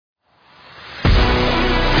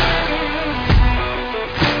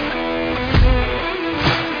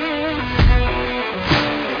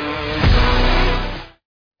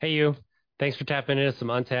Hey, you. Thanks for tapping into some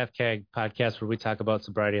Untapped CAG podcast where we talk about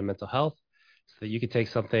sobriety and mental health so that you can take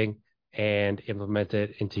something and implement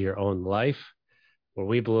it into your own life. Where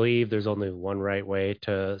we believe there's only one right way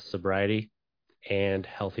to sobriety and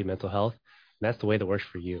healthy mental health, and that's the way that works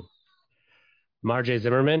for you. I'm RJ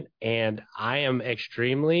Zimmerman, and I am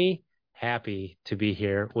extremely happy to be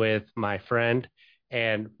here with my friend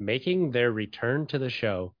and making their return to the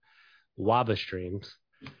show, Waba Streams.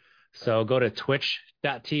 So go to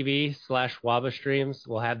twitch.tv/Waba Streams.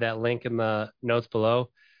 We'll have that link in the notes below.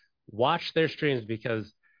 Watch their streams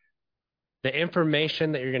because the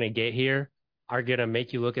information that you're going to get here are going to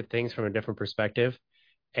make you look at things from a different perspective.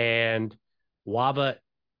 And Waba,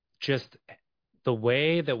 just the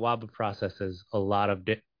way that Waba processes a lot of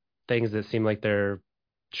things that seem like they're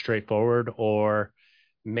straightforward or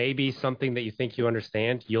maybe something that you think you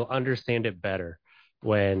understand, you'll understand it better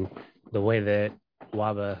when the way that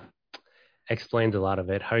Waba explains a lot of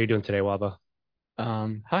it. How are you doing today, Waba?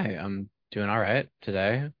 Hi, I'm doing all right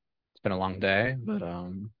today. It's been a long day, but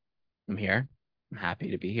I'm here. I'm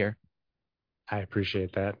happy to be here. I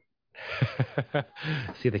appreciate that.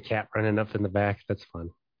 See the cat running up in the back. That's fun.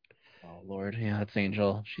 Oh Lord, yeah, that's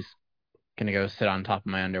Angel. She's gonna go sit on top of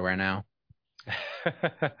my underwear now. That's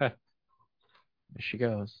There she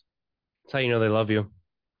goes. how you know they love you.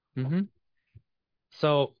 Mm-hmm.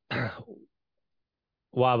 So,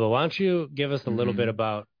 Waba, why don't you give us a little bit Mm-hmm.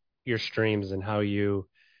 about your streams and how you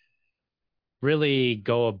really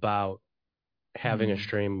go about having a Hmm.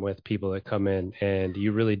 stream with people that come in, and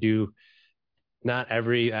you really do. Not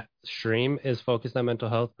every stream is focused on mental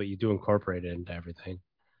health, but you do incorporate it into everything.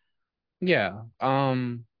 Yeah. I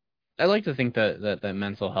like to think that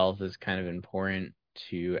mental health is kind of important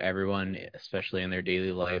to everyone, especially in their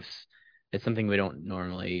daily lives. It's something we don't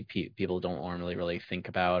normally people don't normally really think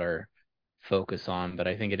about or focus on, but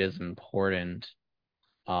I think it is important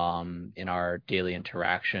in our daily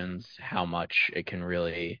interactions, how much it can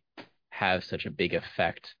really have such a big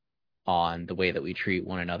effect on the way that we treat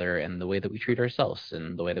one another and the way that we treat ourselves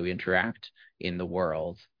and the way that we interact in the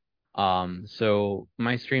world. So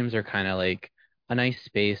my streams are kind of like a nice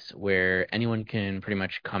space where anyone can pretty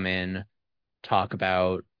much come in, talk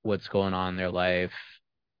about what's going on in their life.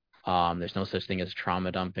 There's no such thing as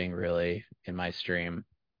trauma dumping really in my stream.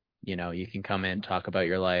 You can come in, talk about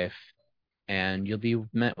your life, and you'll be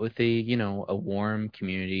met with a warm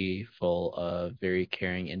community full of very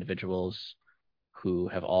caring individuals who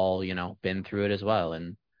have all, been through it as well.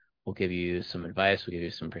 And we'll give you some advice, we'll give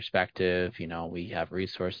you some perspective. We have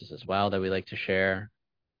resources as well that we like to share.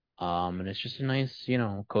 And it's just a nice,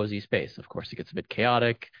 cozy space. Of course, it gets a bit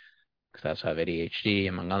chaotic because I also have ADHD,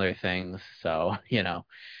 among other things. So,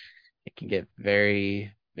 it can get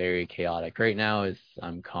very, very chaotic. Right now is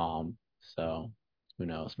I'm calm. So who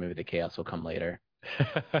knows? Maybe the chaos will come later.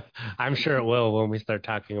 I'm sure it will when we start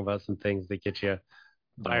talking about some things that get you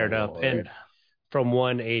Oh fired up. And Lord. from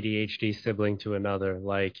one ADHD sibling to another,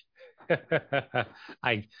 like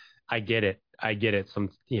I I get it. I get it.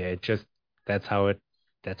 It just that's how it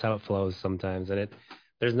that's how it flows sometimes. And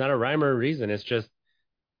there's not a rhyme or a reason. It just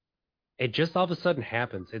all of a sudden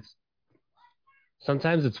happens. It's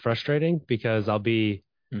sometimes it's frustrating because I'll be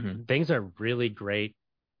Hmm. things are really great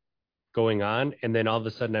going on, and then all of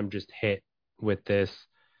a sudden I'm just hit with this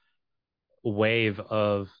wave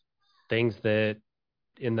of things that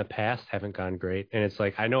in the past haven't gone great. And it's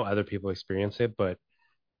like I know other people experience it, but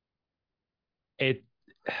it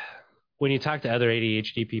when you talk to other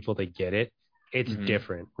ADHD people, they get it. It's Hmm.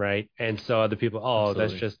 different, right? And so other people, oh,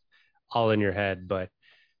 that's Absolutely. just all in your head, but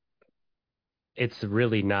it's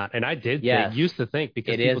really not. And Yes, used to think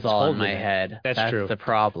because it people is all in told me my that. head. That's That's true. the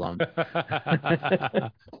problem.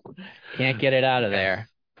 Can't get it out of Yes, there.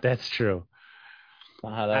 that's true.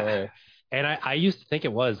 Not how that I, works. and I used to think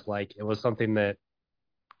it was like it was something that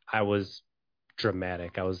I was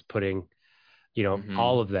dramatic. I was putting,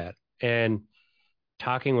 all Hmm. of that. And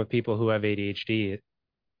talking with people who have ADHD,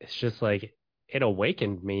 it's just like it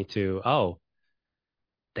awakened me to, oh,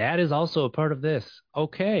 that is also a part of this.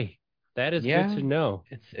 Okay. That is good Yeah, to know.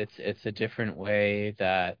 it's a different way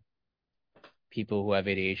that people who have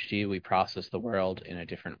ADHD, we process the world in a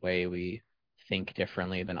different way. We think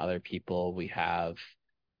differently than other people. We have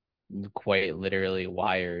quite literally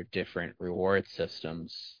wired different reward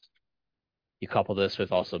systems. You couple this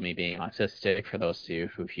with also me being autistic, for those of you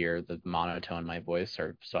who hear the monotone in my voice,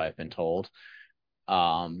 or so I've been told.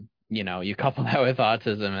 You couple that with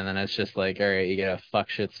autism, and then it's just like, all right, you get a fuck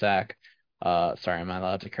shit stack. Sorry, am I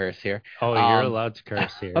allowed to curse here? Oh, you're Um, allowed to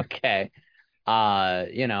curse here. okay.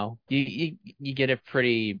 You get a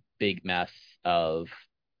pretty big mess of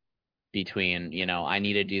between, I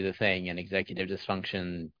need to do the thing and executive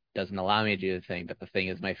dysfunction doesn't allow me to do the thing, but the thing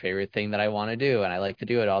is my favorite thing that I want to do, and I like to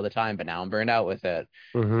do it all the time, but now I'm burned out with it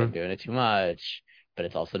because I'm Hmm. doing it too much. But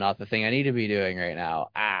it's also not the thing I need to be doing right now.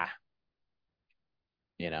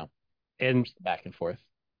 You know, And just back and forth.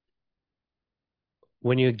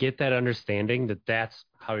 when you get that understanding that that's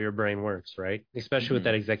how your brain works, right? Especially with Hmm.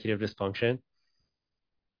 that executive dysfunction,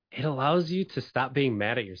 it allows you to stop being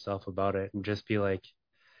mad at yourself about it and just be like,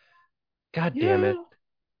 God damn it. Yeah.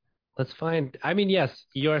 Let's find. I mean, yes,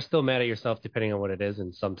 you are still mad at yourself depending on what it is,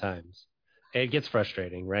 and sometimes it gets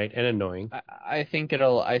frustrating, right? And annoying. I think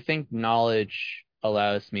knowledge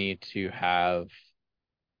allows me to have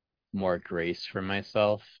more grace for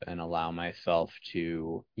myself and allow myself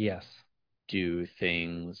to Yes. do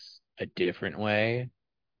things a different way,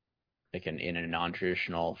 like in a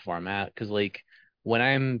non-traditional format. Because like when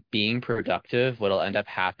I'm being productive, what'll end up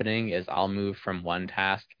happening is I'll move from one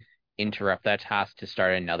task, interrupt that task to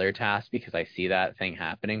start another task because I see that thing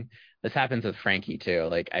happening. This happens with Frankie too.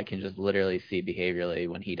 Like I can just literally see behaviorally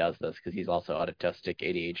when he does this because he's also autistic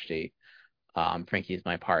ADHD. Frankie's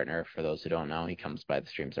my partner, for those who don't know. He comes by the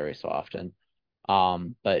streams every so often.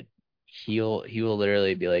 But he will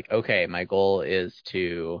literally be like, okay, my goal is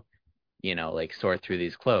to, like sort through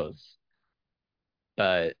these clothes.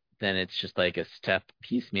 But then it's just like a step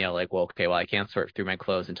piecemeal, like, well, okay, well, I can't sort through my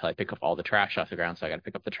clothes until I pick up all the trash off the ground, so I got to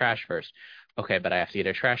pick up the trash first. Okay, but I have to get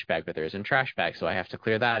a trash bag, but there isn't trash bag, so I have to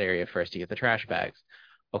clear that area first to get the trash bags.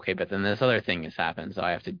 Okay, but then this other thing has happened, so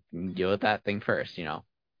I have to deal with that thing first. Yes.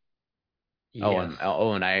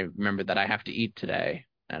 And I remember that I have to eat today,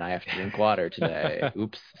 and I have to drink water today.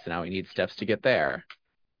 Oops, so now we need steps to get there.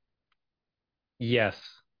 Yes.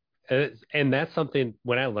 And that's something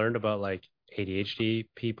when I learned about like ADHD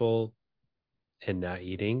people and not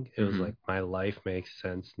eating, it was Hmm. like my life makes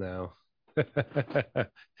sense now.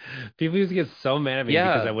 People used to get so mad at me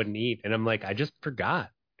because I Yeah, wouldn't eat. And I'm like, I just forgot.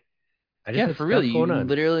 I just yeah, had for real. stuff going on.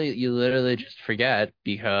 You literally just forget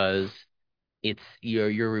because it's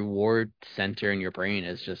your reward center in your brain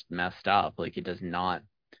is just messed up. Like it does not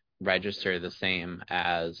register the same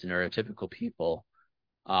as neurotypical people.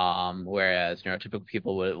 Whereas neurotypical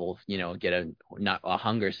people will get a not a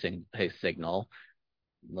hunger signal.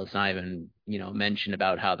 Let's not even mention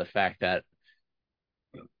about how the fact that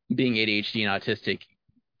being ADHD and autistic,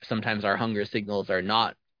 sometimes our hunger signals are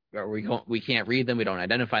not, or we can't read them, we don't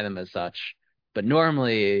identify them as such. But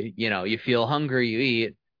normally, you feel hungry, you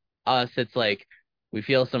eat. Us, it's like we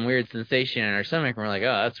feel some weird sensation in our stomach, and we're like,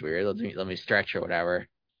 oh, that's weird. Let me stretch or whatever,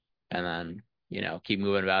 and then keep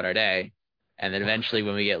moving about our day. And then eventually,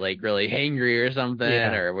 when we get like really hangry or something,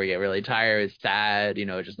 Yeah. or we get really tired, sad,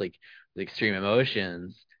 just like the extreme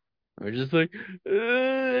emotions, we're just like,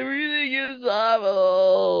 everything is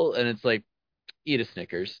awful, and it's like eat a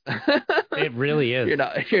Snickers. It really is. You're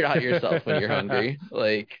not yourself when you're hungry.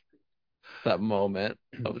 Like that moment,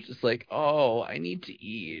 I was just like, oh, I need to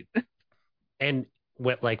eat. And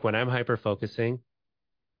when I'm hyper focusing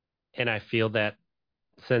and I feel that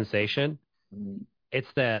sensation,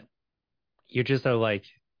 it's that you just are like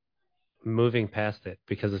moving past it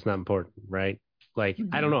because it's not important, right? Like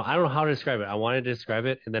Mm-hmm. I don't know how to describe it. I wanted to describe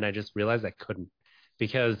it and then I just realized I couldn't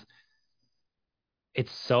because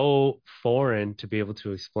it's so foreign to be able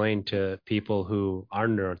to explain to people who are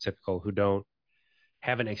neurotypical who don't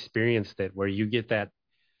haven't experienced it where you get that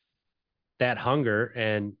hunger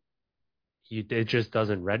and it just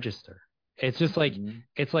doesn't register. It's just like Mm-hmm.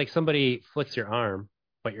 it's like somebody flicks your arm,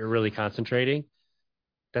 but you're really concentrating.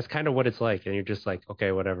 That's kind of what it's like, and you're just like,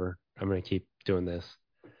 okay, whatever. I'm gonna keep doing this,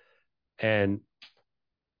 and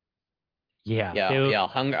yeah, Yeah, yeah.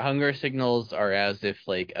 Hunger signals are as if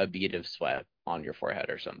like a bead of sweat on your forehead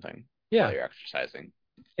or something while yeah, you're exercising.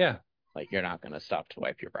 yeah. Like you're not gonna stop to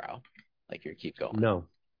wipe your brow. Like you keep going. No,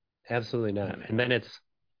 absolutely not. And And then it's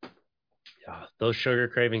those sugar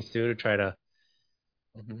cravings too to try to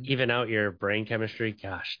Mhm. even out your brain chemistry.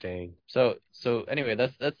 Gosh dang. So anyway,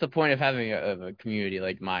 that's the point of having a community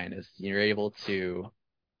like mine is you're able to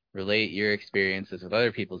relate your experiences with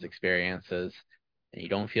other people's experiences, and you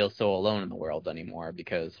don't feel so alone in the world anymore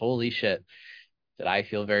because holy shit, did I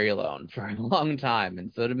feel very alone for a long time,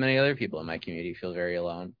 and so did many other people in my community feel very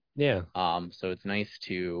alone. Yeah, So it's nice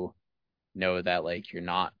to know that like you're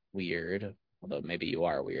not weird, although maybe you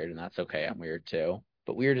are weird, and that's okay. I'm weird too,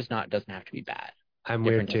 but weird is not doesn't have to be bad. I'm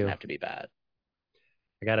weird Different doesn't too. have to be bad.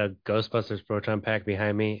 I got a Ghostbusters proton pack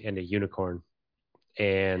behind me and a unicorn,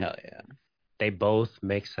 and Hell yeah, they both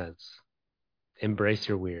make sense. Embrace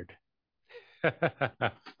your weird.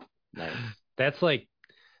 nice. That's like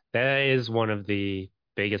that is one of the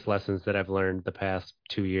biggest lessons that I've learned the past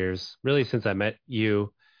 2 years, really since I met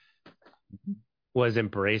you, was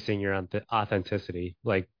embracing your authenticity.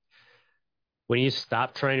 Like when you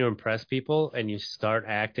stop trying to impress people and you start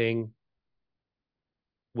acting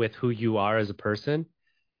with who you are as a person,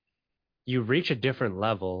 you reach a different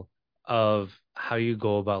level of how you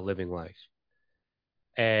go about living life.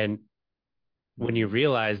 And when you Mm,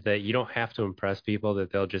 realize that you don't have to impress people,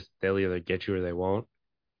 that they'll either get you or they won't,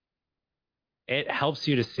 it helps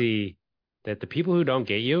you to see that the people who don't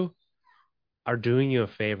get you are doing you a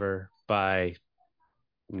favor by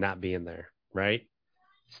not being there, right?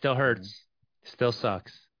 Still mm, hurts, still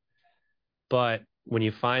sucks. But when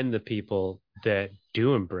you find the people that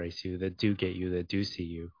do embrace you, that do get you, that do see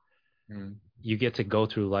you, mm, you get to go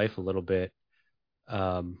through life a little bit.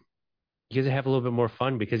 Um, you get to have a little bit more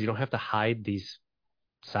fun because you don't have to hide these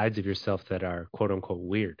sides of yourself that are quote unquote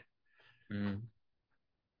weird. mm.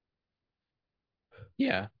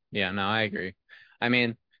 Yeah, yeah, no, I agree. I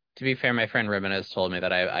mean, to be fair, my friend Ribbon has told me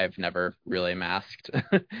that I've never really masked,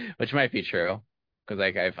 which might be true, because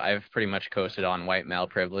like I've pretty much coasted on white male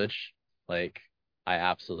privilege. Like I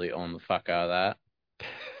absolutely own the fuck out of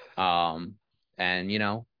that. And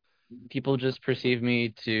people just perceive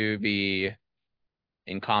me to be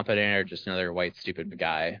incompetent or just another white stupid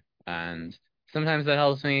guy, and sometimes that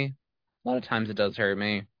helps me. A lot of times it does hurt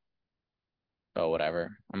me, but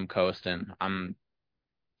whatever. I'm coasting.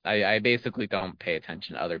 I basically don't pay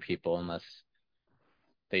attention to other people unless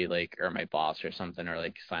they like are my boss or something or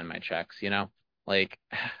like sign my checks. Like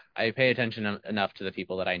I pay attention enough to the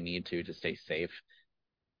people that I need to stay safe.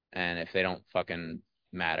 And if they don't fucking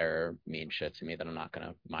matter or mean shit to me, then I'm not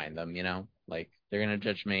gonna mind them. Like they're gonna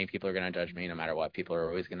judge me, people are gonna judge me no matter what. People are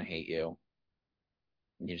always gonna hate you.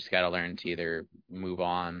 You just gotta learn to either move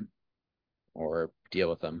on or deal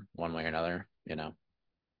with them one way or another.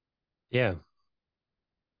 Yeah.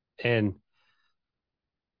 And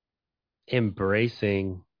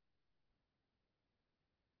embracing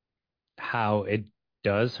how it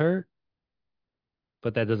does hurt,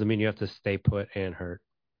 but that doesn't mean you have to stay put and hurt.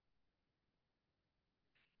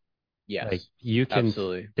 Like Yes, you can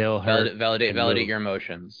absolutely. still hurt and Validate move. your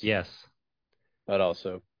emotions, Yes. but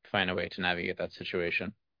also find a way to navigate that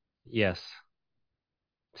situation. Yes.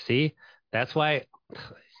 See, that's why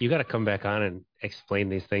you got to come back on and explain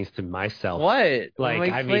these things to myself. What? What am I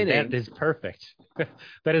Like, I mean, that explaining? is perfect.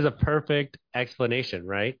 That is a perfect explanation,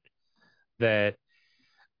 right? That,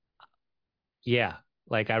 yeah,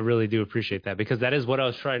 like I really do appreciate that because that is what I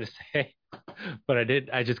was trying to say, but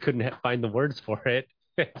I just couldn't find the words for it.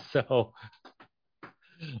 So,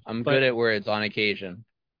 I'm good but at words on occasion.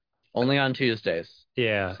 Only on Tuesdays.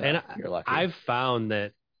 yeah, and So you're lucky. I've found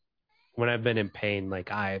that when I've been in pain,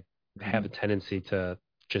 like I have a Mhm. tendency to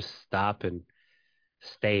just stop and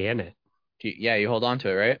stay in it. Yeah, you hold on to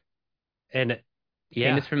it, right? And Pain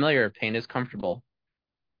yeah, is familiar. Pain is comfortable.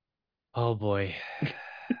 oh boy,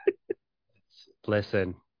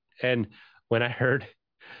 listen. And when I heard,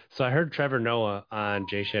 so I heard Trevor Noah on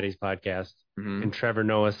Jay Shetty's podcast, Hmm. and Trevor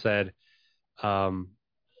Noah said, um,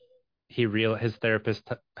 his therapist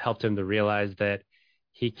helped him to realize that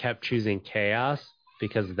he kept choosing chaos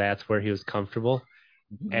because that's where he was comfortable.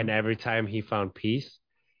 Hmm. And every time he found peace,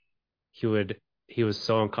 he would he was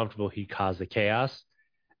so uncomfortable he caused the chaos.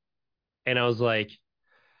 And I was like,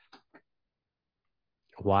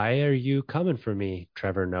 why are you coming for me,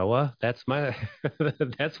 Trevor Noah? That's my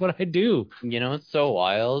that's what I do. It's so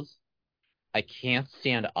wild. I can't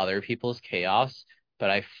stand other people's chaos, but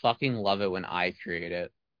I fucking love it when I create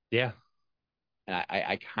it. Yeah. And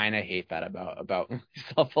I kind of hate that about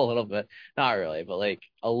myself a little bit. Not really, but like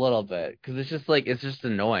a little bit. Because it's just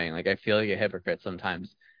annoying. Like I feel like a hypocrite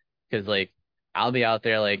sometimes. Because like I'll be out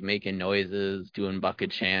there like making noises, doing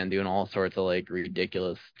bucket chan, doing all sorts of like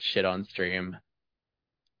ridiculous shit on stream.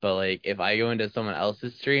 But like if I go into someone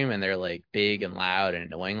else's stream and they're like big and loud and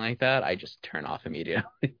annoying like that, I just turn off immediately.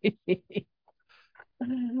 I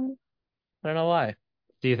don't know why.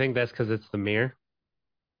 Do you think that's because it's the mirror?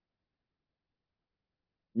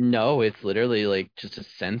 No, it's literally like just a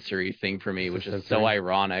sensory thing for me, It's a which is so sensory.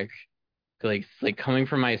 ironic. Like coming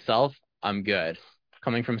from myself, I'm good.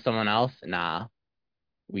 Coming from someone else, nah.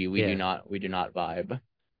 Yeah. We do not vibe.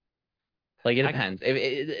 Like it I depends.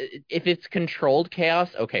 If it's controlled chaos,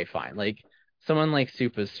 okay, fine. Like someone like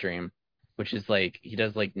Supa's stream, which is like he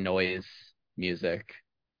does like noise music.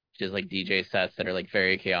 He does like DJ sets that are like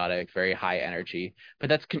very chaotic, very high energy.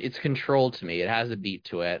 But it's controlled to me. It has a beat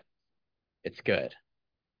to it. It's good,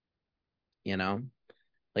 you know?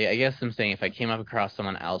 Like I guess I'm saying if I came up across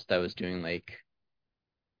someone else that was doing like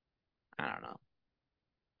I don't know.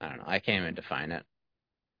 I don't know. I can't even define it.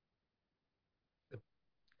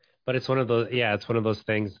 but it's one of those yeah, it's one of those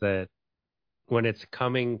things that when it's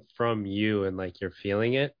coming from you and like you're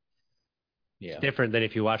feeling it, It's Yeah, different than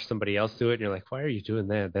if you watch somebody else do it and you're like, why are you doing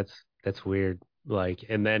that? That's weird. Like,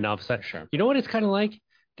 and then all of a for sudden, sure. you know what it's kind of like?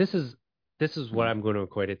 This is this is what Mm-hmm. I'm going to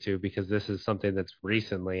equate it to because this is something that's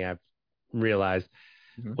recently I've realized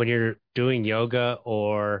Mm-hmm. when you're doing yoga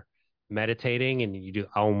or meditating and you do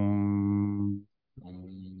Um,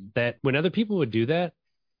 that when other people would do that,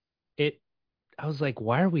 it I was like,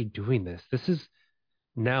 why are we doing this? This is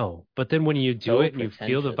no. But then when you do so it and you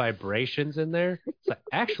feel the pretentious. vibrations in there, it's like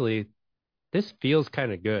actually this feels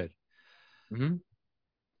kind of good. Mm-hmm.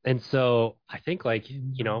 And so I think like,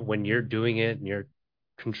 you know, when you're doing it and you're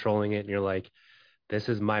controlling it and you're like, this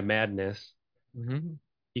is my madness, Mm-hmm.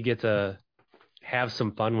 you get to have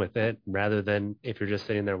some fun with it rather than if you're just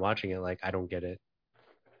sitting there watching it like, I don't get it.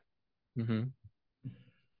 Mm-hmm.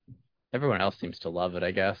 Everyone else seems to love it, I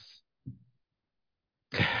guess.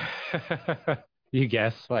 You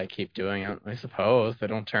guess. That's why I keep doing it. I suppose they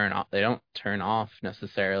don't turn off. They don't turn off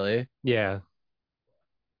necessarily. Yeah.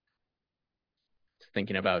 Just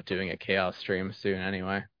thinking about doing a chaos stream soon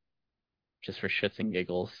anyway, just for shits and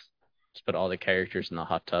giggles. Just put all the characters in the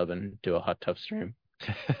hot tub and do a hot tub stream,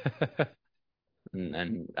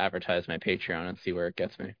 and advertise my Patreon and see where it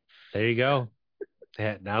gets me. There you go.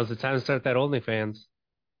 Yeah, now's the time to start that OnlyFans.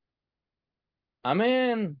 I'm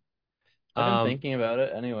in. I've been Um, thinking about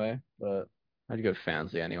it anyway, but I'd go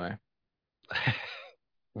fancy anyway.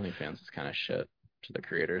 OnlyFans is kind of shit to the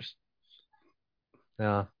creators.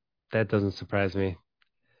 no, that doesn't surprise me.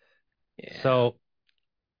 Yeah. So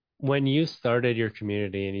when you started your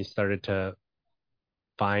community and you started to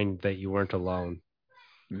find that you weren't alone,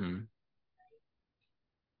 Hmm.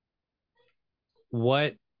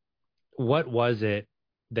 what what was it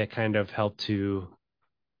that kind of helped to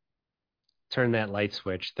turn that light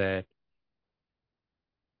switch that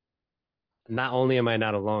not only am I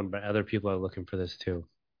not alone, but other people are looking for this too?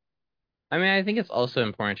 I mean, I think it's also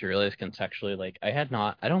important to realize contextually, like,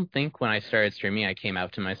 I don't think when I started streaming, I came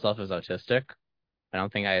out to myself as autistic. I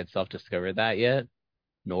don't think I had self-discovered that yet,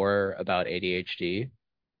 nor about ADHD.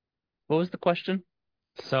 What was the question?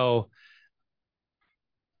 So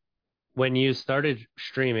when you started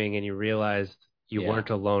streaming and you realized you Yeah, weren't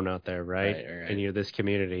alone out there, right? right, And right. you're this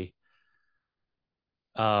community,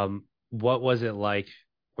 what was it like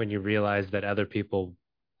when you realized that other people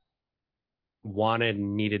wanted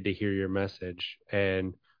and needed to hear your message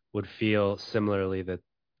and would feel similarly that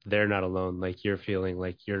they're not alone, like you're feeling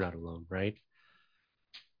like you're not alone, right?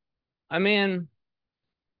 I mean,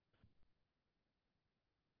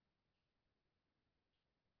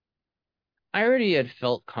 I already had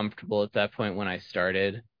felt comfortable at that point when I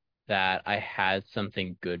started that I had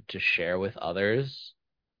something good to share with others,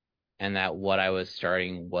 and that what I was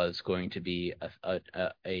starting was going to be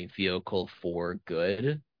a vehicle for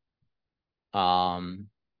good. Um,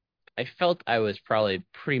 I felt I was probably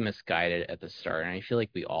pretty misguided at the start, and I feel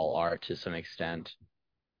like we all are to some extent,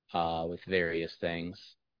 with various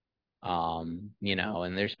things. And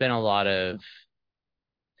there's been a lot of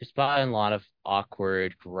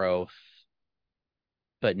awkward growth,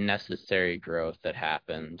 but necessary growth that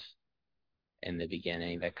happened in the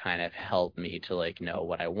beginning that kind of helped me to like know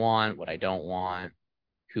what I want, what I don't want,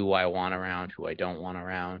 who I want around, who I don't want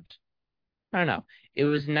around. I don't know. It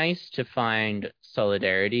was nice to find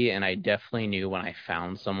solidarity, and I definitely knew when I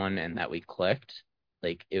found someone and that we clicked.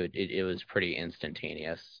 Like it was pretty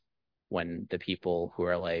instantaneous when the people who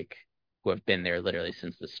are like who have been there literally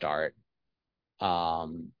since the start,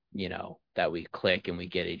 that we click and we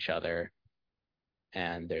get each other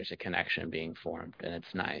and there's a connection being formed and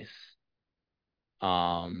it's nice.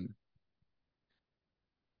 Um,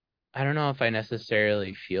 I don't know if I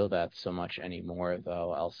necessarily feel that so much anymore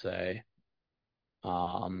though, I'll say.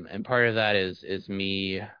 And part of that is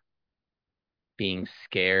me being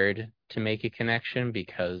scared to make a connection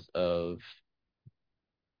because of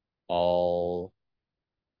all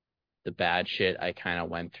the bad shit I kind of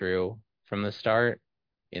went through from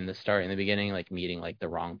in the beginning, like meeting like the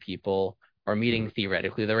wrong people or meeting Mhm.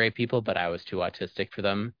 theoretically the right people, but I was too autistic for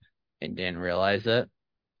them and didn't realize it.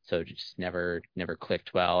 So it just never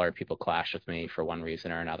clicked well, or people clashed with me for one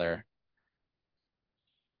reason or another.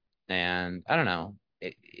 And I don't know.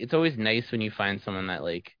 It's always nice when you find someone that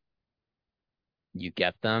like you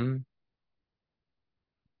get them,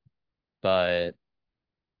 but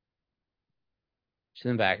just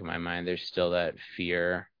in the back of my mind, there's still that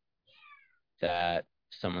fear that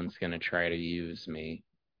someone's going to try to use me.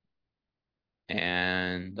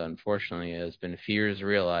 And unfortunately, it has been fears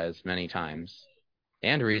realized many times.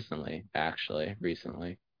 And recently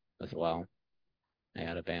as well. I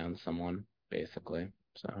had to ban someone, basically.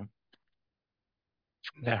 So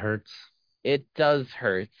That hurts it does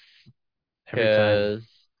hurt every time. because,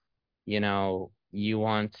 you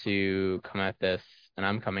want to come at this, and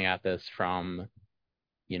I'm coming at this from,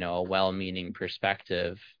 a well-meaning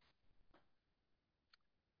perspective,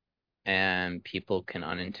 and people can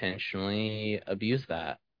unintentionally abuse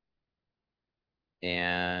that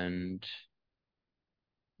and,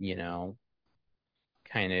 you know,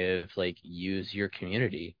 kind of like use your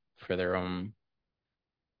community for their own,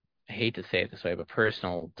 I hate to say it this way, but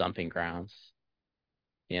personal dumping grounds,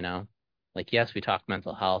 you know? Like, yes, we talk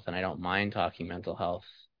mental health, and I don't mind talking mental health,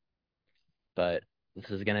 but this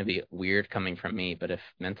is going to be weird coming from me. But if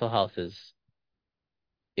mental health is,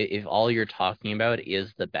 if all you're talking about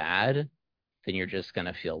is the bad, then you're just going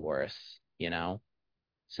to feel worse.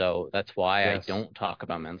 So that's why I Yes. don't talk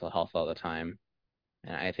about mental health all the time.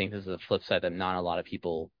 And I think this is the flip side that not a lot of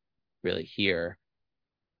people really hear.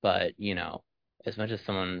 But, as much as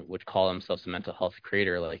someone would call themselves a mental health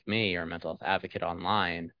creator like me or a mental health advocate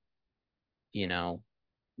online, you know,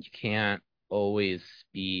 you can't always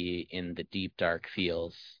be in the deep, dark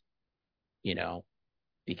feels, you know,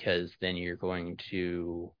 because then you're going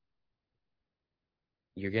to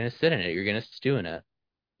sit in it, you're going to stew in it,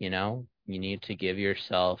 You need to give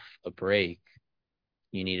yourself a break.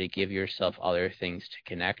 You need to give yourself other things to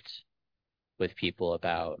connect with people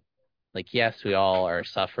about. Like, yes, we all are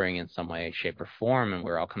suffering in some way, shape, or form, and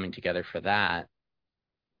we're all coming together for that.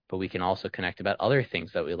 But we can also connect about other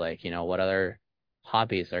things that we like. What other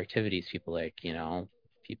hobbies or activities people like.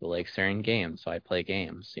 People like certain games, so I play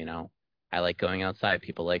games. I like going outside.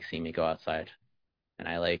 People like seeing me go outside. And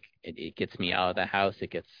I like it, it gets me out of the house.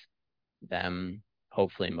 It gets them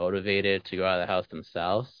hopefully motivated to go out of the house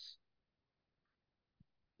themselves.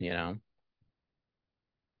 You know,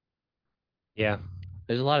 Yeah.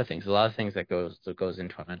 there's a lot of things that goes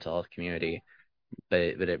into a mental health community. But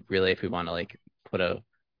it really, if we want to like put a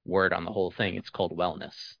word on the whole thing, it's called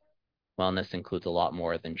wellness. Wellness includes a lot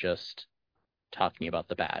more than just talking about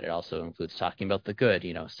the bad. It also includes talking about the good,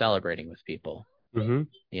 celebrating with people, Hmm.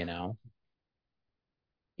 you know,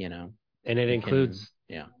 you know, And it you can, includes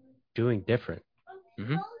yeah. doing different.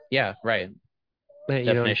 hmm Yeah, right. You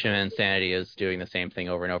know, Definition of insanity is doing the same thing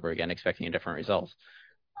over and over again, expecting a different result,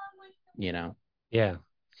 you know. yeah,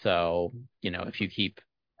 So, if you keep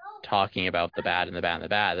talking about the bad and the bad and the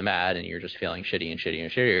bad and the bad, and you're just feeling shitty and shitty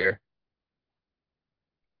and shittier.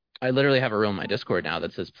 I literally have a rule in my Discord now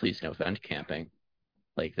that says, please no vent camping.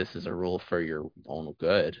 Like, this is a rule for your own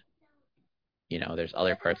good. There's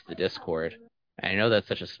other parts of the Discord. And I know that's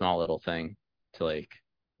such a small little thing to like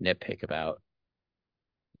nitpick about,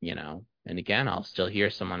 And again, I'll still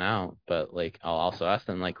hear someone out, but like I'll also ask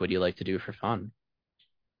them like, what do you like to do for fun?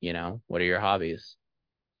 What are your hobbies?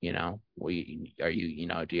 Are you, are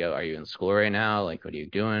you in school right now? Like, what are you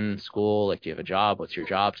doing in school? Like, do you have a job? What's your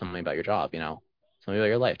job? Tell me about your job, Tell me about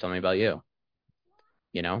your life. Tell me about you.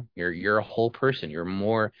 You're a whole person. You're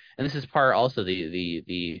more, and this is part also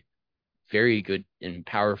the very good and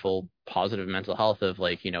powerful positive mental health of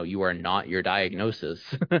like, you are not your diagnosis.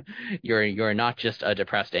 You're not just a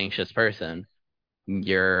depressed, anxious person.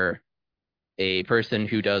 You're a person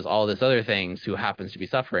who does all this other things who happens to be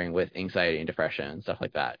suffering with anxiety and depression and stuff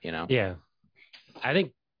like that. yeah. I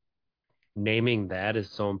think naming that is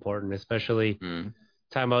so important, especially Mm,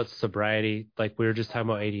 talking about sobriety. Like we were just talking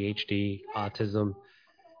about ADHD, autism.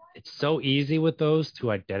 It's so easy with those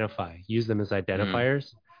to identify, use them as mm.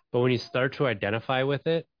 identifiers. But when you start to identify with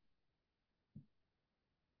it,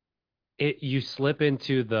 you slip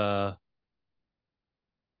into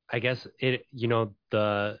I guess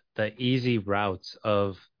the easy routes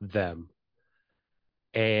of them.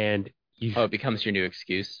 And you Oh, it becomes your new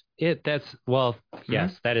excuse. it that's well, hmm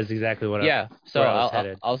yes, that is exactly Yeah. where So I was I'll, I'll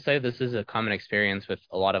headed. I'll say this is a common experience with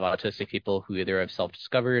a lot of autistic people who either have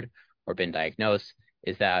self-discovered or been diagnosed,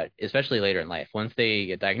 is that especially later in life, once they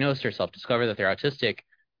get diagnosed or self-discover that they're autistic,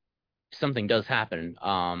 something does happen.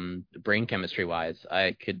 Brain chemistry wise,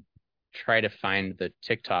 I could try to find the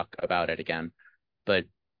TikTok about it again, but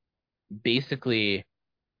basically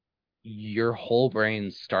your whole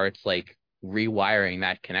brain starts like rewiring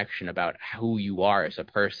that connection about who you are as a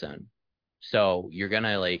person. So you're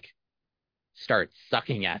gonna like start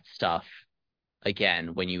sucking at stuff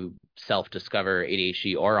again when you self-discover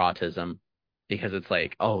ADHD or autism because it's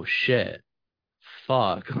like, oh shit,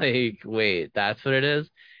 fuck, like wait, that's what it is.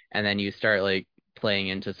 And then you start like playing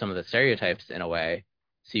into some of the stereotypes in a way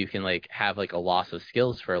so you can like have like a loss of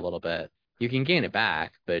skills for a little bit. You can gain it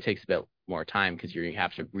back, but it takes a bit more time because you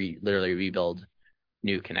have to literally rebuild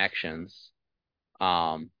new connections.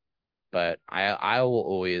 Um, but I will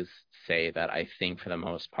always say that I think for the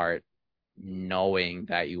most part, knowing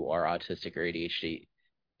that you are autistic or ADHD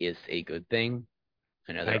is a good thing.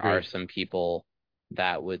 I know I there are agree. some people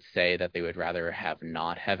that would say that they would rather have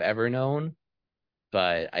not have ever known.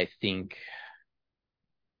 But I think,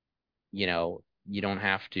 you don't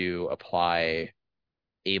have to apply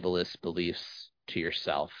ableist beliefs to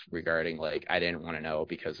yourself regarding like I didn't want to know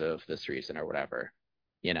because of this reason or whatever,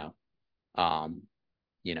 you know. Um,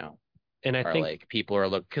 you know, And I or think, like people are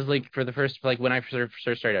look because like for the first like when I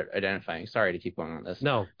first started identifying, sorry to keep going on this,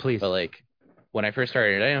 no, but please. like when I first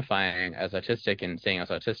started identifying as autistic and saying I was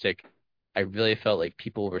autistic, I really felt like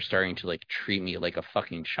people were starting to like treat me like a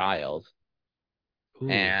fucking child, Ooh.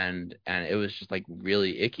 and it was just like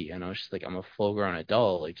really icky. And I was just like, I'm a full grown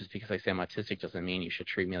adult. Like just because I say I'm autistic doesn't mean you should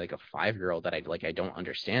treat me like a 5 year old that I don't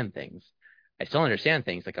understand things. I still understand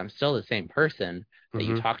things. Like I'm still the same person that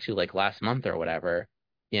you Mm-hmm. talked to like last month or whatever.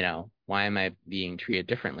 Why am I being treated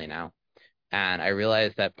differently now? And I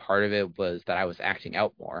realized that part of it was that I was acting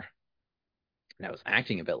out more and I was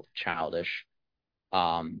acting a bit childish.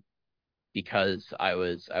 Um, because I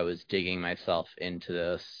was digging myself into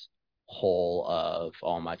this hole of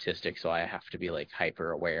oh, I'm autistic, so I have to be like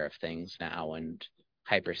hyper aware of things now and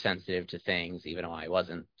hypersensitive to things, even though I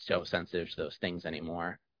wasn't so sensitive to those things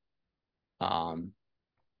anymore. Um,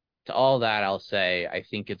 to all that, I'll say I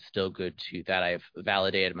think it's still good to that I've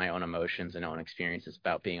validated my own emotions and own experiences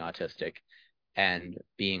about being autistic, and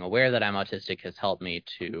being aware that I'm autistic has helped me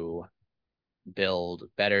to build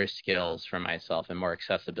better skills for myself and more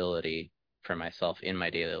accessibility for myself in my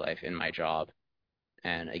daily life, in my job,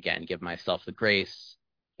 and again, give myself the grace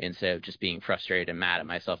instead of just being frustrated and mad at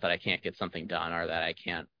myself that I can't get something done or that I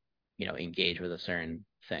can't, engage with a certain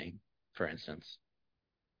thing, for instance.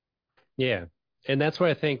 Yeah. And that's where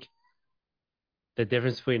I think the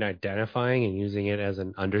difference between identifying and using it as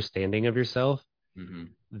an understanding of yourself, Hmm.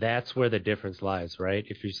 that's where the difference lies, right?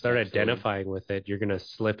 If you Yeah, start absolutely. identifying with it, you're going to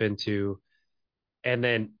slip into and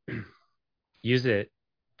then use it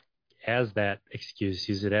as that excuse,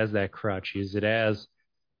 use it as that crutch, use it as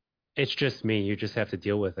it's just me. You just have to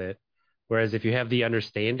deal with it. Whereas if you have the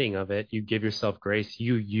understanding of it, you give yourself grace,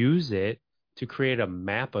 you use it to create a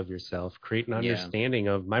map of yourself, create an Yeah. understanding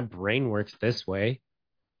of my brain works this way,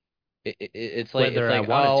 It's like whether I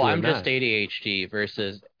want it oh, to or I'm just not. ADHD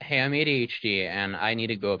versus hey, I'm ADHD and I need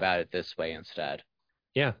to go about it this way instead.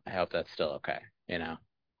 Yeah. I hope that's still okay, you know.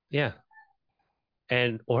 Yeah.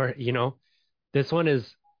 And, or, this one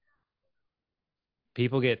is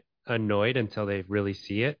people get annoyed until they really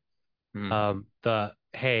see it. Mm-hmm.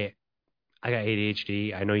 Hey, I got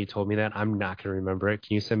ADHD. I know you told me that. I'm not going to remember it.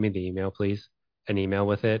 Can you send me the email, please? An email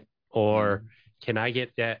with it? Or Mm-hmm. can I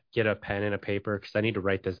get a pen and a paper? Because I need to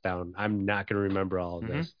write this down. I'm not going to remember all of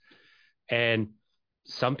Mm-hmm. this. And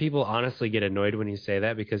some people honestly get annoyed when you say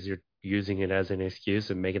that because you're using it as an excuse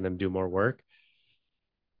and making them do more work.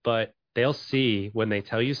 But they'll see when they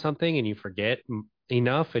tell you something and you forget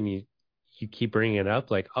enough and you keep bringing it up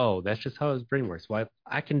like, oh, that's just how his brain works. Well,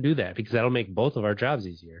 I can do that because that'll make both of our jobs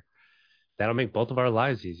easier. That'll make both of our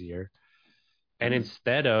lives easier. And Mm-hmm.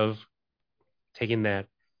 instead of taking that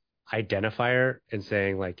identifier and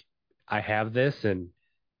saying, like, I have this and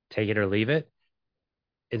take it or leave it,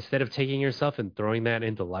 instead of taking yourself and throwing that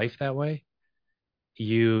into life that way,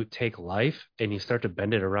 you take life and you start to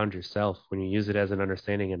bend it around yourself when you use it as an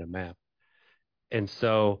understanding and a map. And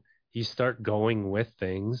so you start going with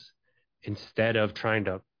things instead of trying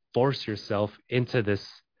to force yourself into this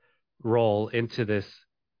role, into this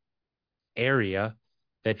area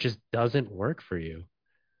that just doesn't work for you.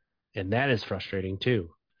 And that is frustrating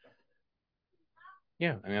too.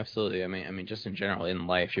 Yeah, I mean, absolutely. I mean, just in general, in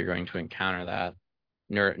life, you're going to encounter that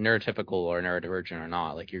neurotypical or neurodivergent or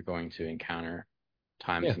not. Like, you're going to encounter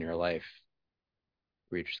times Yeah. in your life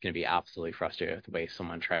where you're just going to be absolutely frustrated with the way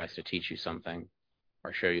someone tries to teach you something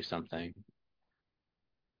or show you something.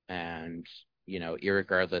 And,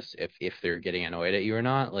 irregardless if they're getting annoyed at you or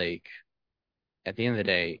not, like, at the end of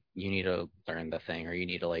the day, you need to learn the thing or you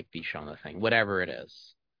need to, like, be shown the thing, whatever it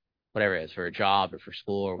is for a job or for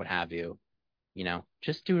school or what have you,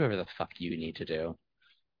 just do whatever the fuck you need to do.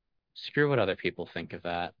 Screw what other people think of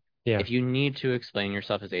that. Yeah. If you need to explain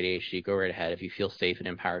yourself as ADHD, go right ahead. If you feel safe and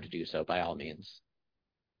empowered to do so, by all means.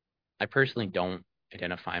 I personally don't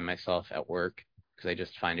identify myself at work because I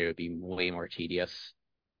just find it would be way more tedious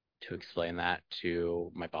to explain that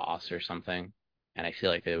to my boss or something. And I feel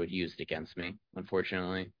like they would use it against me,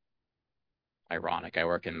 unfortunately. Ironic. I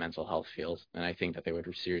work in mental health field, and I think that they would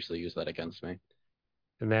seriously use that against me.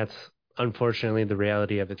 And that's unfortunately the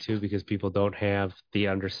reality of it too, because people don't have the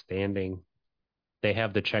understanding. They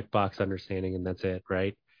have the checkbox understanding and that's it,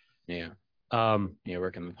 right? Yeah. Um, You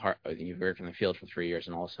work in the field for 3 years,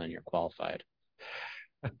 and all of a sudden you're qualified.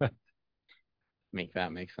 Make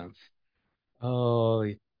that make sense. oh,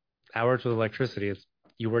 I worked with electricity. It's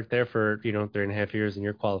you worked there for 3.5 years and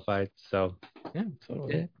you're qualified. So Yeah,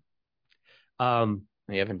 totally. yeah. Um,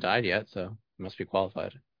 You haven't died yet, so you must be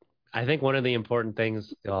qualified. I think one of the important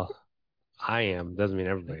things, well, I am, doesn't mean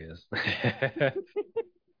everybody is.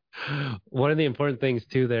 One of the important things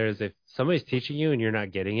too there is if somebody's teaching you and you're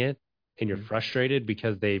not getting it and you're Mhm. frustrated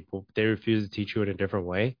because they refuse to teach you in a different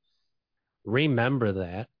way, remember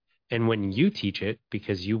that. And when you teach it,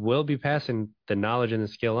 because you will be passing the knowledge and the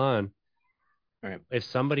skill on, All right. if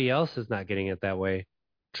somebody else is not getting it that way,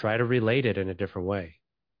 try to relate it in a different way.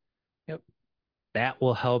 Yep. That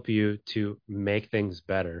will help you to make things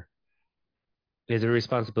better. Is it a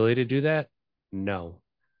responsibility to do that? No.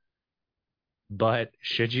 But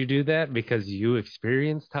should you do that because you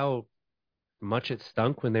experienced how much it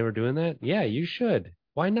stunk when they were doing that? Yeah, you should.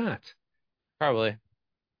 Why not? Probably.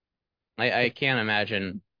 I can't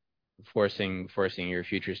imagine forcing your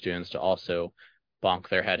future students to also bonk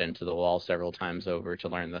their head into the wall several times over to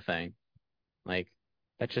learn the thing. Like,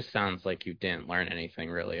 that just sounds like you didn't learn anything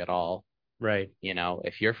really at all. Right.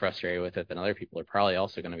 If you're frustrated with it, then other people are probably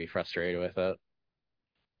also going to be frustrated with it,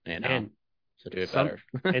 you know. And So do it some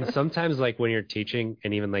better. and sometimes like when you're teaching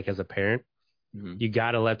and even like as a parent, Hmm. you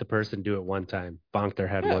got to let the person do it one time, bonk their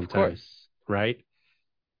head Yeah, one of time, course. right?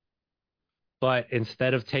 But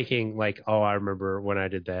instead of taking like, oh, I remember when I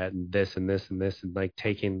did that and this and this and this and like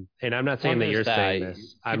taking, and I'm not Well, saying and that there's you're that. saying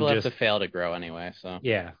this. I'm People have to just, fail to grow anyway, so.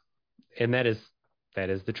 yeah. And that is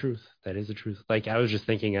the truth. That is the truth. Like I was just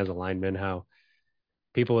thinking as a lineman, how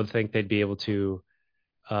people would think they'd be able to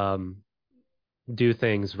um, do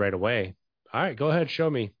things right away. All right, go ahead, show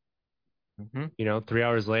me. Hmm. 3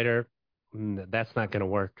 hours later, that's not going to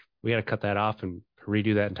work. We got to cut that off and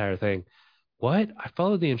redo that entire thing. What? I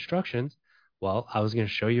followed the instructions. Well, I was going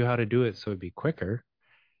to show you how to do it so it'd be quicker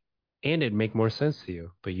and it'd make more sense to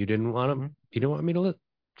you, but you didn't want to. Hmm. You didn't want me to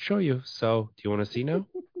show you. So, do you want to see now?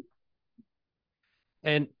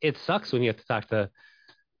 And it sucks when you have to talk to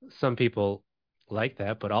some people like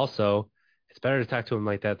that, but also it's better to talk to them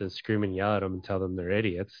like that than scream and yell at them and tell them they're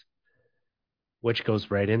idiots, which goes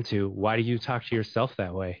right into why do you talk to yourself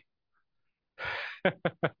that way?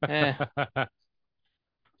 Eh,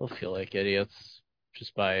 they'll feel like idiots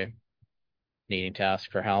just by needing to ask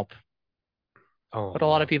for help. But a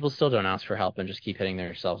lot of Oh, people still don't ask for help and just keep hitting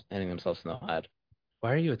themselves in the head.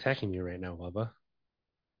 why are you attacking me right now, Bubba?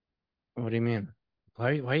 What do you mean?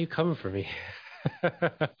 Why are you coming for me?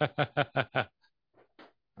 I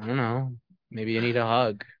don't know. Maybe you need a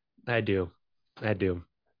hug. I do. I do.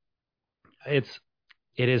 It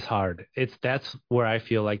is hard. That's where I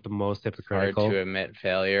feel like the most It's hard to hypocritical. admit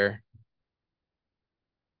failure.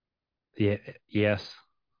 Yeah, yes.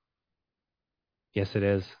 Yes, it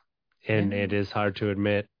is. And Yeah. it is hard to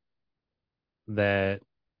admit that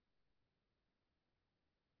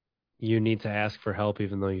you need to ask for help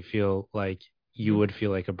even though you feel like you Hmm. would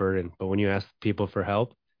feel like a burden. But when you ask people for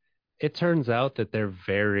help, it turns out that they're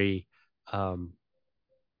very um,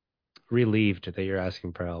 relieved that you're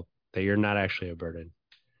asking for help, that you're not actually a burden.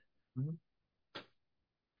 Hmm.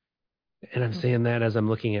 And I'm saying that as I'm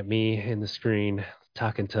looking at me in the screen,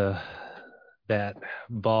 talking to that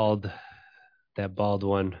bald, that bald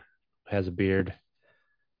one who has a beard.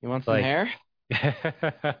 You want some Like, hair?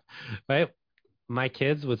 right? My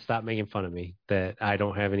kids would stop making fun of me that I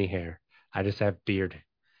don't have any hair. I just have beard.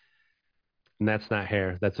 And that's not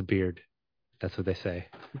hair, that's a beard. That's what they say.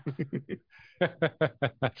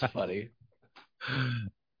 It's funny.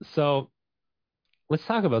 So let's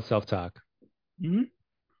talk about self talk. Hmm.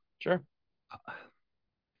 Sure. What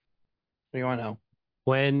do you want to know?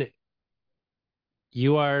 When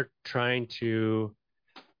you are trying to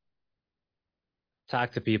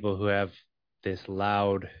talk to people who have this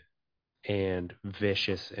loud and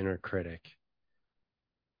vicious inner critic,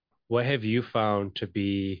 what have you found to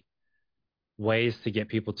be ways to get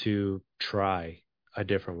people to try a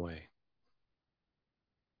different way?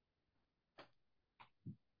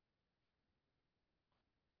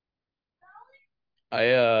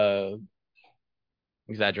 I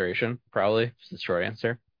exaggeration probably is the short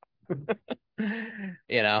answer.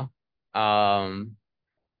 You know, um,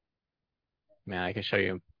 man, I can show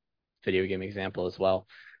you a video game example as well.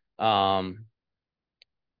 Um,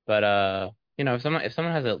 but if someone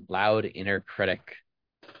has a loud inner critic,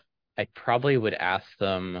 I probably would ask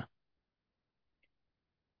them,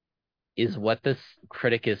 is what this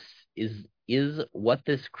critic is what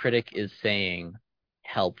this critic is saying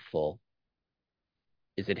helpful?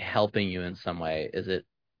 Is it helping you in some way? Is it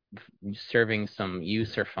serving some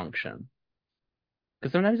use or function?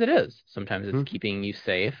 Because sometimes it is. Sometimes it's Hmm. keeping you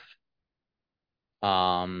safe.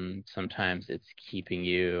 Sometimes it's keeping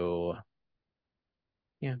you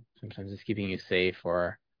Yeah, sometimes it's keeping you safe,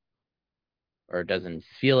 or it doesn't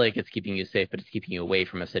feel like it's keeping you safe, but it's keeping you away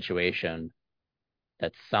from a situation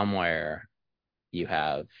that somewhere you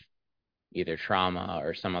have either trauma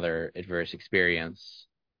or some other adverse experience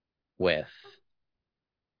with,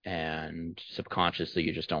 and subconsciously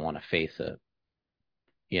you just don't want to face it,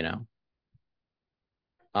 you know?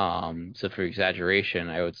 So for exaggeration,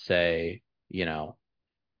 I would say, you know,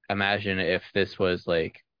 imagine if this was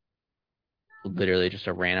like literally just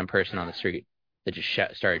a random person on the street that just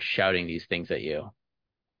started shouting these things at you.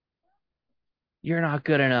 You're not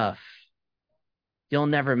good enough. You'll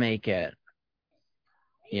never make it.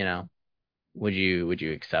 You know, would you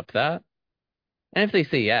accept that? And if they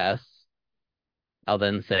say yes, I'll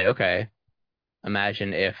then say, okay,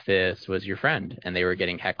 imagine if this was your friend and they were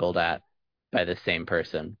getting heckled at by the same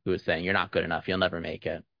person who was saying, you're not good enough. You'll never make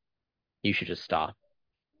it. You should just stop.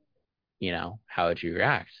 How would you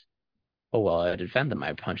react? Oh, well, I'd defend them.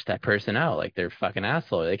 I'd punch that person out like they're fucking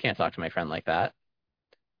asshole. They can't talk to my friend like that.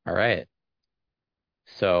 All right.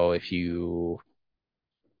 So if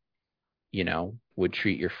would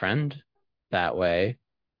treat your friend that way,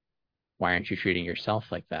 why aren't you treating yourself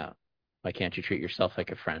like that? Why can't you treat yourself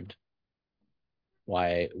like a friend?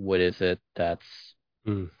 What is it that's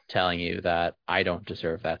Mm. telling you that I don't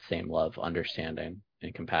deserve that same love, understanding,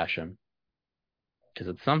 and compassion? Because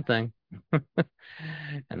it's something.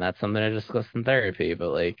 And that's something I discussed in therapy, but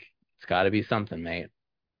like, it's got to be something, mate.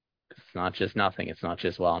 It's not just nothing. It's not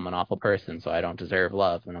just, well, I'm an awful person, so I don't deserve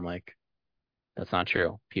love. And I'm like, that's not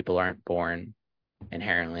true. People aren't born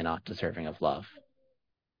inherently not deserving of love.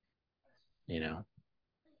 You know,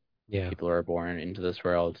 Yeah. people are born into this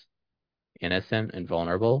world innocent and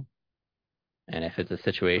vulnerable. And if it's a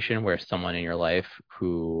situation where someone in your life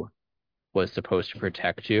who was supposed to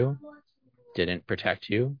protect you didn't protect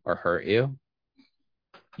you or hurt you,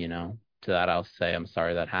 to that I'll say, I'm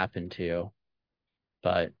sorry that happened to you,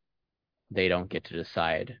 but they don't get to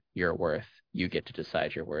decide your worth. You get to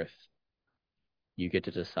decide your worth. You get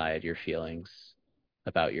to decide your feelings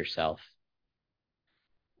about yourself.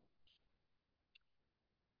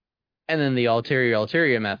 And then the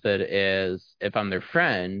ulterior method is if I'm their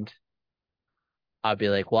friend, I'll be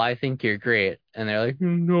like, well, I think you're great. And they're like,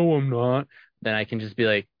 no, I'm not. Then I can just be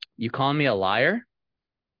like, you calling me a liar?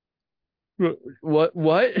 What?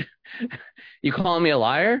 You calling me a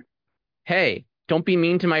liar? Hey, don't be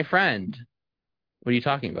mean to my friend. What are you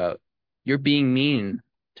talking about? You're being mean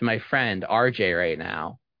to my friend RJ right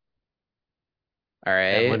now. All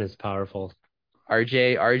That one right? is powerful.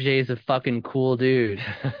 RJ is a fucking cool dude.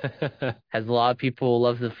 Has a lot of people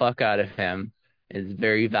love the fuck out of him. Is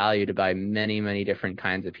very valued by many, many different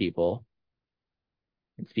kinds of people.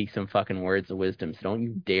 And speaks some fucking words of wisdom. So don't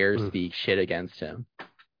you dare Mm. speak shit against him.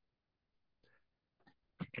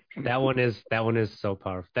 That one is so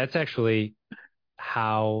powerful. That's actually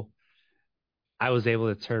how I was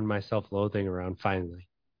able to turn my self-loathing around finally.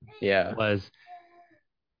 Yeah. Was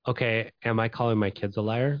okay, am I calling my kids a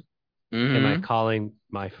liar? Am I Mm-hmm. calling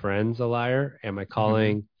my friends a liar? Am I Mm-hmm.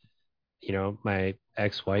 calling, my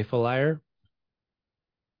ex-wife a liar?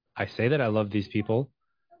 I say that I love these people,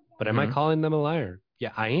 but am I Mm-hmm. calling them a liar?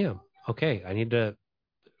 Yeah, I am. Okay, I need to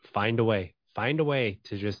find a way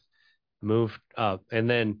to just move up. And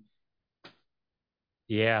then,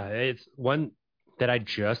 yeah, it's one that I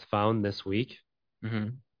just found this week.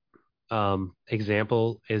 Mm-hmm.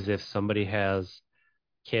 Example is if somebody has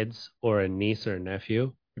kids or a niece or a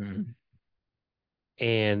nephew Mm-hmm.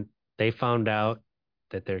 and they found out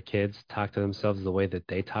that their kids talk to themselves the way that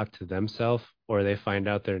they talk to themselves, or they find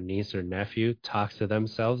out their niece or nephew talks to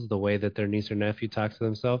themselves the way that their niece or nephew talks to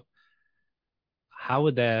themselves, how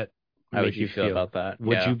would that How would make you you feel feel? about that?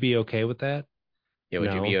 Would Yeah. you be okay with that? Yeah,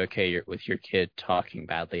 would you be No. okay with your kid talking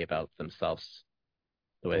badly about themselves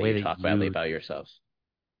the way The that way you that talk badly you, about yourselves?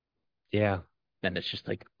 yeah. Then it's just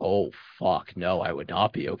like, oh fuck, no, I would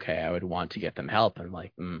not be okay. I would want to get them help. I'm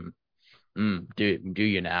like, do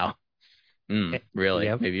you now? Really?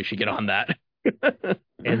 Yep. Maybe you should get on that.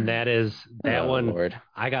 And that Oh one, Lord.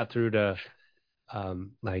 I got through to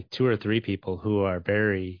like two or three people who are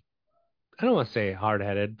very, I don't want to say hard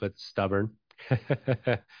headed, but stubborn.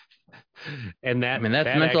 And I that mean, that's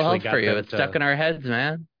that mental actually health for got you. them It's stuck to, in our heads,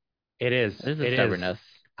 man. it is, It is a it is. stubbornness.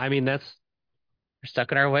 I mean, that's, We're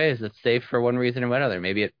stuck in our ways. It's safe for one reason or another.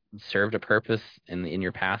 Maybe it served a purpose in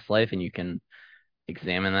your past life, and you can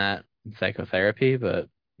examine that in psychotherapy. But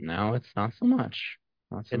now it's not so much.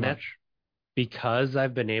 Not so and that much. because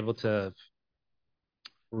I've been able to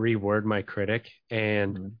reword my critic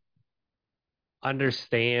and Mm-hmm.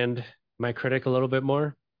 understand my critic a little bit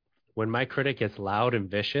more. When my critic is loud and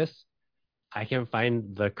vicious, I can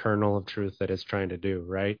find the kernel of truth that it's trying to do,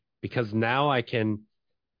 right? Because now I can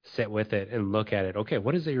sit with it and look at it. Okay,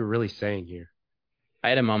 what is it you're really saying here? I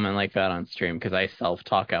had a moment like that on stream because I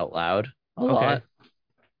self-talk out loud a Okay. lot.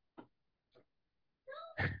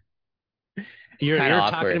 You're Kind of you're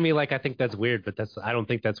talking to awkward. me like I think that's weird, but that's I don't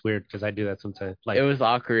think that's weird because I do that sometimes. It Like, was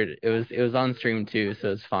awkward. It was on stream too, so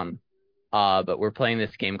it was fun. But we're playing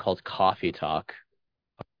this game called Coffee Talk.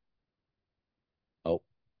 Oh,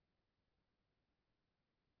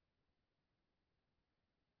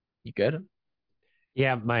 you good?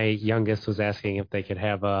 yeah, my youngest was asking if they could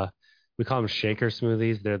have we call them shaker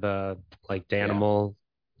smoothies. They're the like Yeah. Danimal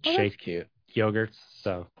Oh, that's shake cute. yogurts.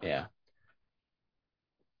 So Yeah.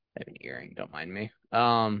 I have an earring, don't mind me.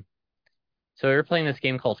 So we were playing this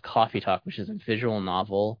game called Coffee Talk, which is a visual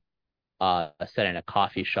novel set in a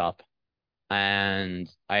coffee shop. And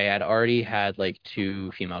I had already had like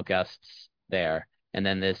two female guests there, and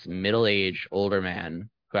then this middle-aged older man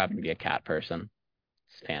who happened to be a cat person.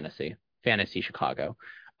 It's fantasy Chicago,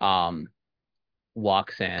 um,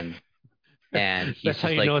 walks in and he's that's how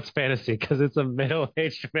just you know like, it's fantasy because it's a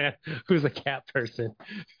middle-aged man who's a cat person,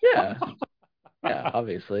 yeah, yeah,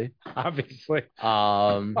 obviously. obviously.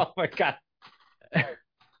 Um, Oh my God.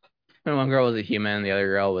 and one girl was a human, the other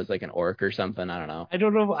girl was like an orc or something. I don't know. I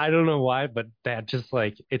don't know. I don't know why, but that just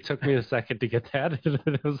like it took me a second to get that. And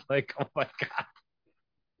it was like, oh my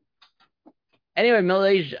Anyway,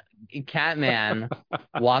 middle-aged cat man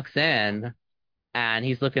walks in and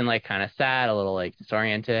he's looking like kind of sad, a little like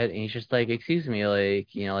disoriented, and he's just like, "Excuse me, like,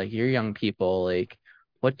 like you're young people, like,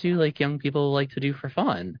 what do like young people like to do for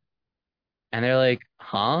fun?" And they're like,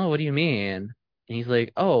 "Huh? What do you mean?" And he's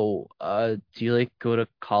like, "Oh, do you like go to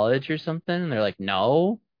college or something?" And they're like,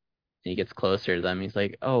 "No." And he gets closer to them. He's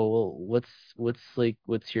like, "Oh, well,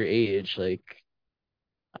 what's your age?" Like,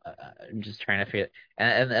 I'm just trying to figure it.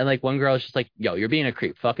 And like one girl is just like, "Yo, you're being a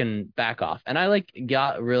creep. Fucking back off." And I like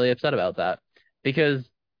got really upset about that because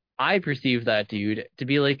I perceived that dude to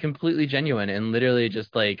be like completely genuine and literally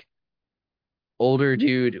just like older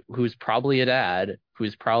dude who's probably a dad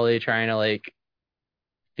who's probably trying to like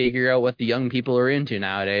figure out what the young people are into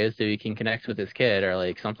nowadays so he can connect with his kid or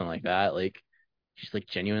like something like that. Like she's like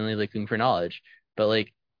genuinely looking for knowledge. But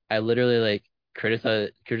like I literally like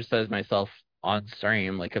criticized myself on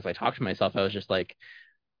stream, like because I talked to myself, I was just like,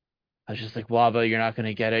 Waba, you're not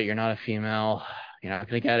gonna get it. You're not a female. You're not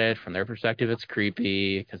gonna get it. From their perspective, it's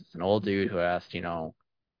creepy because it's an old dude who asked,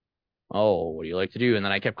 oh, what do you like to do? And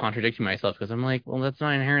then I kept contradicting myself because I'm like, well, that's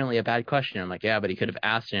not inherently a bad question. I'm like, yeah, but he could have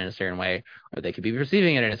asked it in a certain way, or they could be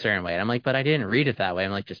perceiving it in a certain way. And I'm like, but I didn't read it that way.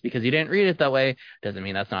 I'm like, just because you didn't read it that way doesn't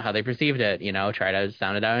mean that's not how they perceived it. Try to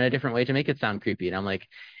sound it out in a different way to make it sound creepy. And I'm like,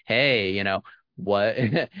 hey, what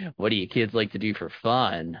what do you kids like to do for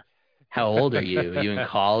fun? How old are you? Are you in God.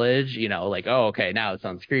 college? Like, oh, okay, now it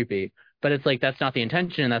sounds creepy. But it's like that's not the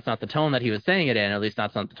intention, that's not the tone that he was saying it in, or at least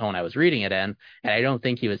that's not the tone I was reading it in. And I don't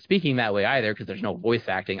think he was speaking that way either because there's no voice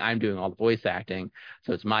acting. I'm doing all the voice acting.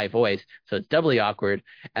 So it's my voice. So it's doubly awkward.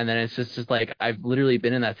 And then it's just like I've literally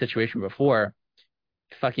been in that situation before,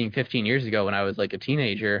 fucking 15 years ago when I was like a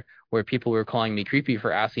teenager, where people were calling me creepy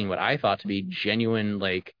for asking what I thought to be genuine,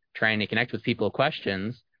 like trying to connect with people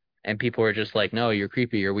questions. And people were just like, no, you're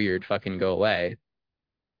creepy, you're weird, fucking go away.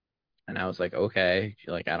 And I was like, okay,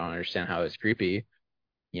 like I don't understand how it's creepy.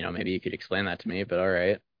 Maybe you could explain that to me, but all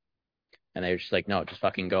right. And they were just like, no, just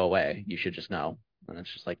fucking go away. You should just know. And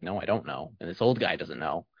it's just like, no, I don't know. And this old guy doesn't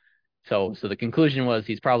know. So the conclusion was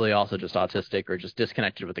he's probably also just autistic or just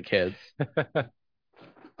disconnected with the kids.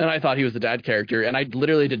 And I thought he was the dad character. And I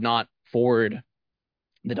literally did not forward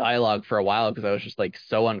the dialogue for a while because I was just like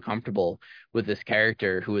so uncomfortable with this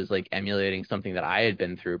character who was like emulating something that I had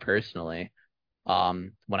been through personally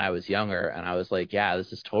when I was younger. And I was like, yeah,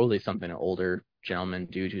 this is totally something an older gentleman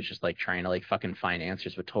dude who's just like trying to like fucking find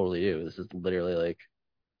answers would totally do. This is literally like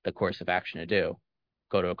the course of action to do.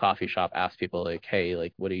 Go to a coffee shop, ask people like, hey,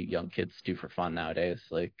 like, what do young kids do for fun nowadays?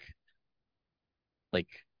 Like,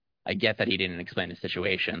 I get that he didn't explain the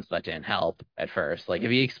situation, so that didn't help at first. Like,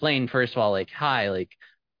 if he explained first of all, like, hi, like,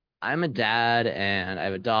 I'm a dad and I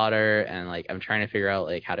have a daughter, and like, I'm trying to figure out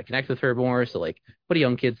like how to connect with her more. So like, what do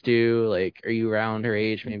young kids do? Like, are you around her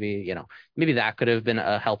age? Maybe that could have been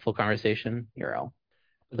a helpful conversation. That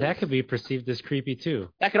Please. could be perceived as creepy too.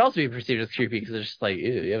 That could also be perceived as creepy because it's just like,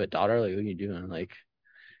 ew, you have a daughter? Like, what are you doing? Like,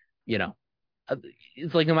 you know, uh,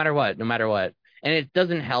 it's like no matter what. And it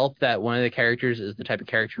doesn't help that one of the characters is the type of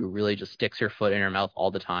character who really just sticks her foot in her mouth all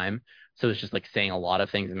the time. So it's just like saying a lot of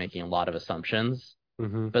things and making a lot of assumptions.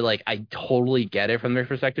 Hmm. But like, I totally get it from their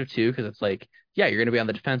perspective too, because it's like, yeah, you're gonna be on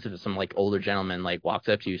the defensive if some like older gentleman like walks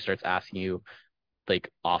up to you, starts asking you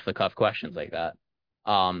like off the cuff questions like that.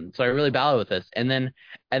 So I really battled with this. And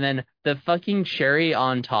then the fucking cherry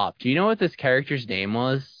on top. Do you know what this character's name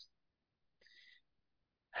was?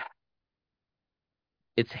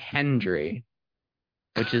 It's Hendry,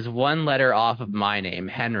 which is one letter off of my name,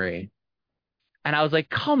 Henry. And I was like,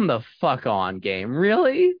 come the fuck on, game.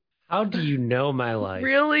 Really? How do you know my life?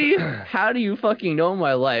 Really? How do you fucking know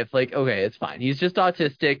my life? Like, okay, it's fine. He's just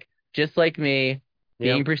autistic, just like me,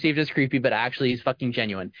 being Yep. perceived as creepy, but actually he's fucking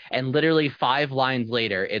genuine. And literally 5 lines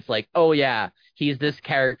later, it's like, oh yeah, he's this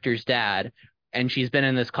character's dad. And she's been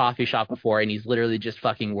in this coffee shop before, and he's literally just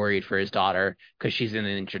fucking worried for his daughter because she's in the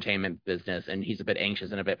entertainment business, and he's a bit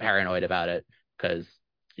anxious and a bit paranoid about it because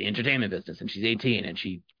the entertainment business, and she's 18, and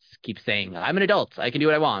she keeps saying, I'm an adult, I can do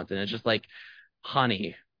what I want. And it's just like,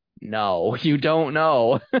 honey, no, you don't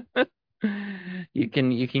know. You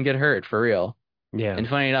can get hurt for real. Yeah. And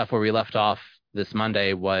funny enough, where we left off this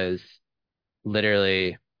Monday was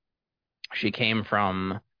literally she came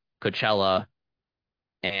from Coachella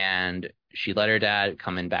and she let her dad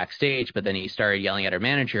come in backstage, but then he started yelling at her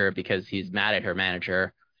manager because he's mad at her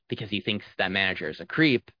manager because he thinks that manager is a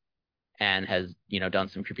creep and has, done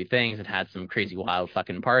some creepy things and had some crazy wild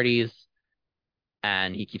fucking parties.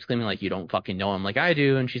 And he keeps claiming like you don't fucking know him like I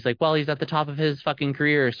do. And she's like, well, he's at the top of his fucking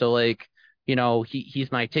career, so like,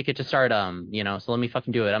 he's my ticket to stardom, so let me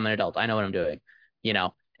fucking do it. I'm an adult. I know what I'm doing, you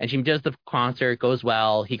know. And she does the concert, goes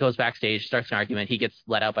well. He goes backstage, starts an argument. He gets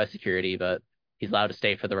let out by security, but he's allowed to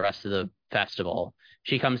stay for the rest of the festival.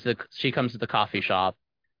 She comes to the coffee shop,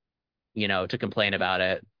 to complain about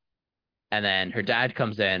it. And then her dad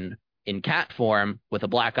comes in cat form with a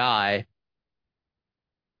black eye.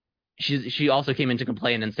 She also came in to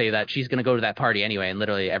complain and say that she's gonna go to that party anyway, and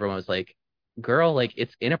literally everyone was like, "Girl, like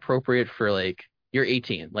it's inappropriate for like you're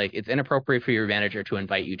 18, like it's inappropriate for your manager to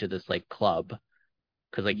invite you to this like club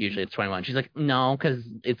because like usually it's 21." She's like, "No, because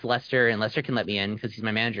it's Lester and Lester can let me in because he's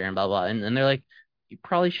my manager and blah blah." And they're like, "You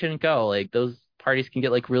probably shouldn't go. Like those parties can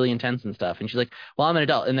get like really intense and stuff." And she's like, "Well, I'm an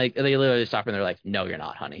adult," and they literally stop her and they're like, "No, you're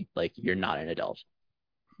not, honey. Like you're not an adult.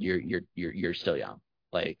 You're still young."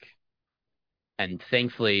 Like, and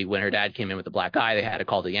thankfully, when her dad came in with the black eye, they had to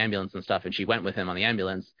call the ambulance and stuff, and she went with him on the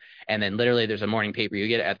ambulance. And then literally, there's a morning paper you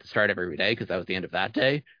get at the start of every day because that was the end of that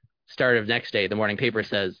day. Start of next day, the morning paper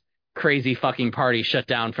says crazy fucking party shut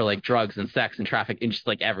down for like drugs and sex and traffic and just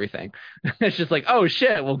like everything. It's just like, oh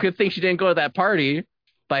shit, well, good thing she didn't go to that party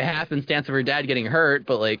by happenstance of her dad getting hurt,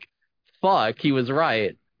 but like, fuck, he was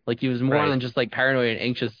right. Like he was more Right. than just like paranoid and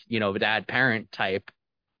anxious, dad parent type,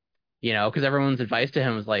 because everyone's advice to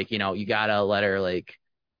him was like, you gotta let her like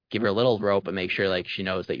give her a little rope, but make sure like she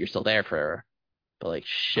knows that you're still there for her. But like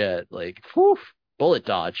shit, like whew, bullet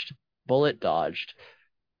dodged, bullet dodged.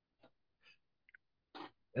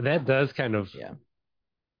 That does kind of Yeah,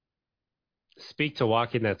 speak to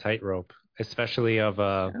walking that tightrope, especially of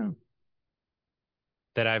yeah.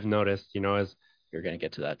 that I've noticed, as You're gonna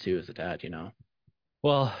get to that too as a dad,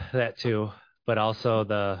 well, that too, but also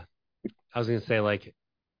I was gonna say like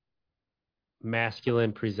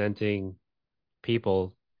masculine presenting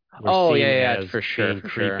people were Oh yeah, seen yeah, as for sure, being for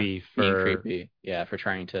sure. creepy Being for creepy, yeah, for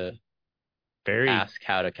trying to very, ask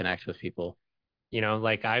how to connect with people.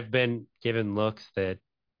 like I've been given looks that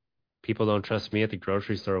people don't trust me at the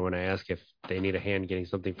grocery store when I ask if they need a hand getting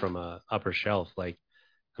something from a upper shelf. Like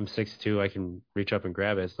I'm 6'2", I can reach up and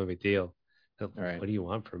grab it. It's no big deal. All right. What do you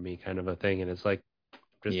want from me? Kind of a thing. And it's like,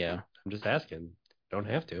 just Yeah. I'm just asking. Don't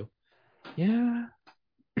have to. Yeah.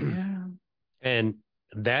 Yeah. And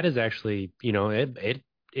that is actually, it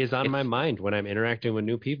is on my It's mind when I'm interacting with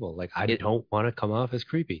new people. Like I it don't want to come off as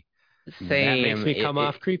creepy. That makes same. me come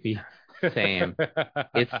off creepy. Same.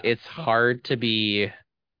 It's hard to be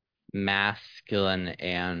masculine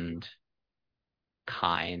and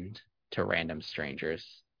kind to random strangers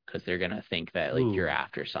because they're gonna think that like you're Ooh,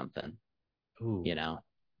 after something, ooh, you know?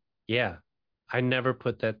 yeah. I never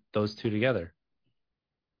put those two together.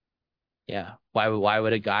 Yeah. Why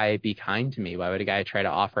would a guy be kind to me? Why would a guy try to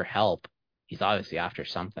offer help? He's obviously after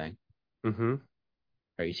something, Hmm.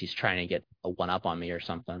 or he's trying to get a one up on me or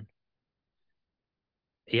something.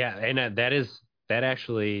 Yeah, and that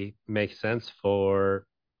actually makes sense for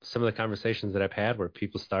some of the conversations that I've had where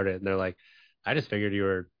people started and they're like, I just figured you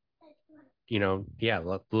were, yeah,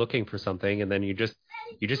 looking for something, and then you just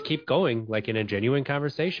keep going like in a genuine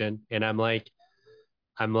conversation, and I'm like,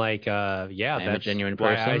 yeah, I am a that's genuine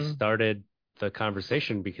why I person. started the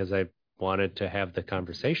conversation because I wanted to have the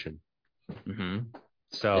conversation. Hmm.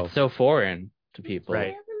 It's So, so foreign to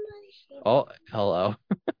right. people. Oh, hello.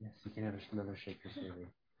 Yes, you can have another shaker flavor.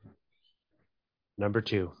 Number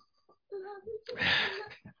two.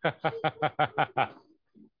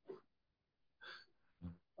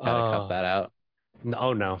 Gotta cut Oh, that out.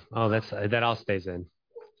 oh no. Oh, that all stays in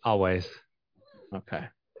always. Okay. Okay.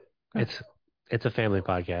 It's it's a family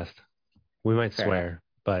podcast. We might Fair enough. swear,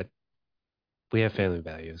 but we have family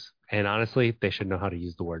values. And honestly, they should know how to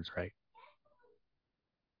use the words right.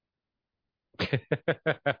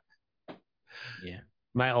 Yeah.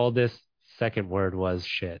 My oldest second word was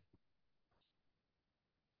shit,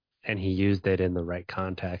 and he used it in the right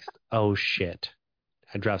context. Oh shit.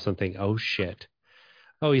 I dropped something. Oh shit.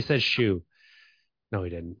 Oh, he said shoe. No, he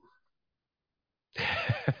didn't.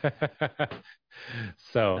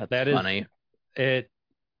 So That's that is funny. it.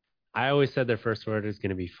 I always said their first word is going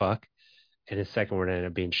to be fuck, and his second word ended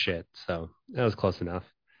up being shit. So that was close enough.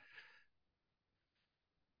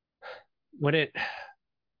 When it,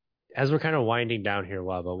 as we're kind of winding down here,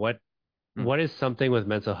 Waba, Hmm. what is something with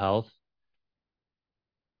mental health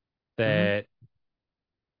Mm-hmm. that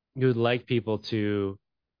you would like people to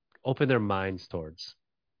open their minds towards?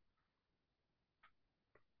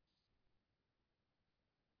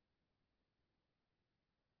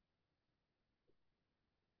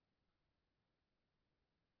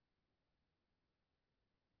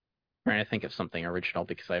 Trying to think of something original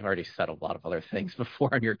because I've already said a lot of other things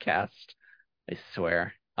before on your cast. I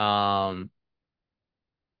swear. All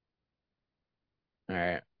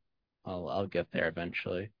right. I'll get there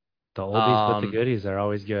eventually. The oldies but the Um, goodies are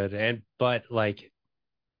always good. And but like,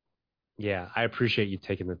 yeah, I appreciate you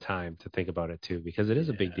taking the time to think about it too, because it is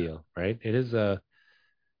a big yeah. deal, right? It is a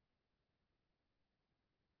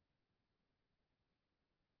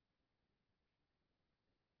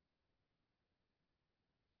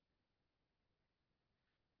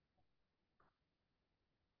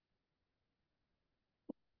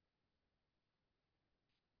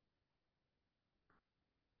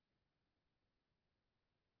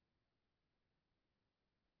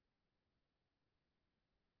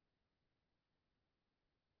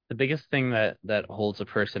The biggest thing that holds a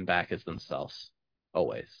person back is themselves.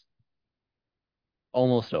 Always.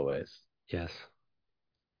 Almost always. yes.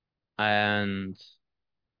 And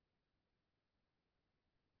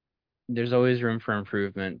there's always room for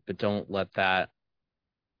improvement, but don't let that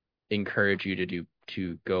encourage you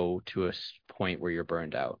to go to a point where you're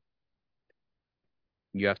burned out.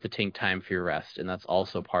 You have to take time for your rest, and that's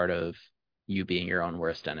also part of you being your own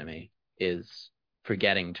worst enemy is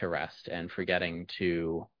forgetting to rest and forgetting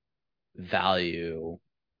to value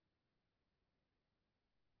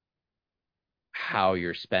how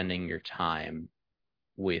you're spending your time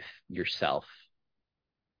with yourself.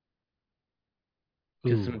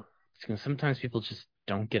 Because Ooh, sometimes people just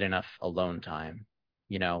don't get enough alone time.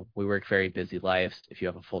 We work very busy lives. If you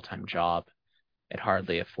have a full-time job, it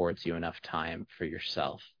hardly affords you enough time for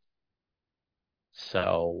yourself.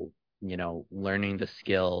 So, learning the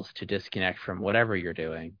skills to disconnect from whatever you're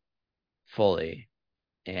doing fully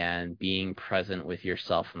and being present with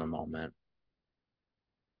yourself in the moment.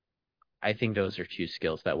 I think those are two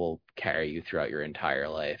skills that will carry you throughout your entire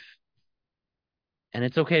life. And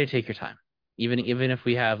it's okay to take your time. Even if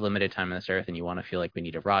we have limited time on this earth and you want to feel like we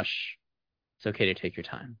need to rush, it's okay to take your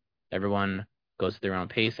time. Everyone goes at their own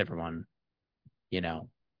pace. Everyone, you know,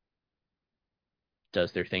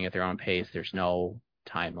 does their thing at their own pace. There's no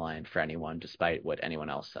timeline for anyone, despite what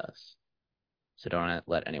anyone else says. So don't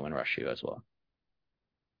let anyone rush you as well.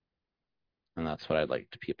 And that's what I'd like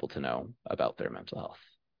people to know about their mental health.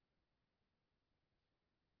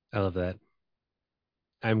 I love that.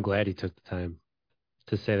 I'm glad he took the time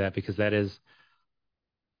to say that because those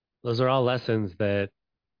are all lessons that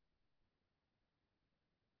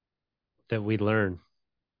we learn,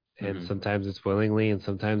 and Hmm. sometimes it's willingly and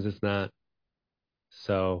sometimes it's not.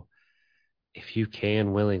 So if you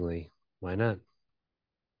can willingly, why not?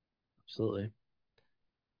 Absolutely.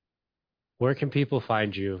 Where can people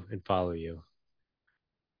find you and follow you?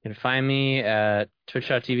 You can find me at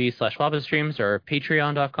twitch.tv/wabastreams or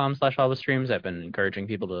patreon.com/wabastreams. I've been encouraging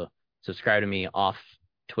people to subscribe to me off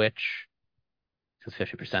Twitch because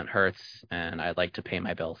 50% hurts and I'd like to pay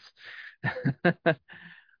my bills.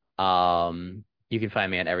 You can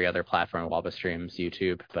find me on every other platform, Waba Streams,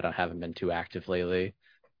 YouTube, but I haven't been too active lately.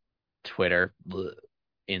 Twitter, bleh.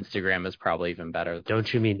 Instagram is probably even better.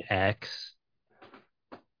 Don't you mean X?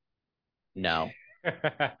 No,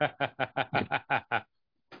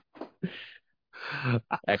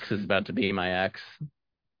 X is about to be my ex.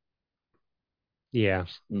 Yeah,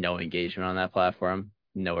 Just no engagement on that platform.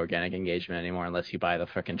 No organic engagement anymore unless you buy the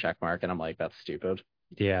freaking check mark. And I'm like, that's stupid.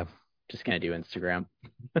 yeah, Just gonna do Instagram.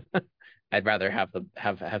 I'd rather have the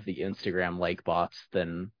Instagram like bots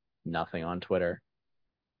than nothing on Twitter.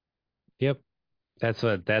 yep. That's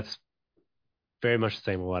very much the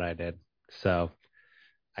same with what I did. So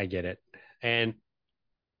I get it. And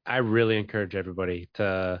I really encourage everybody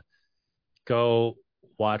to go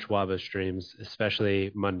watch Waba's streams,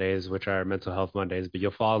 especially Mondays, which are mental health Mondays. But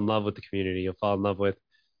you'll fall in love with the community. You'll fall in love with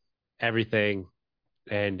everything,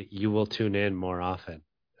 and you will tune in more often.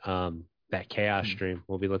 That chaos stream,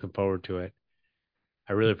 we'll be looking forward to it.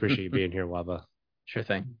 I really appreciate you being here, Waba. Sure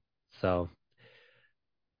thing. So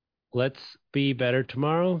let's be better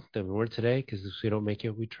tomorrow than we were today because if we don't make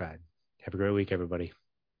it, we tried. Have a great week, everybody.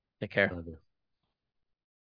 Take care. Love you.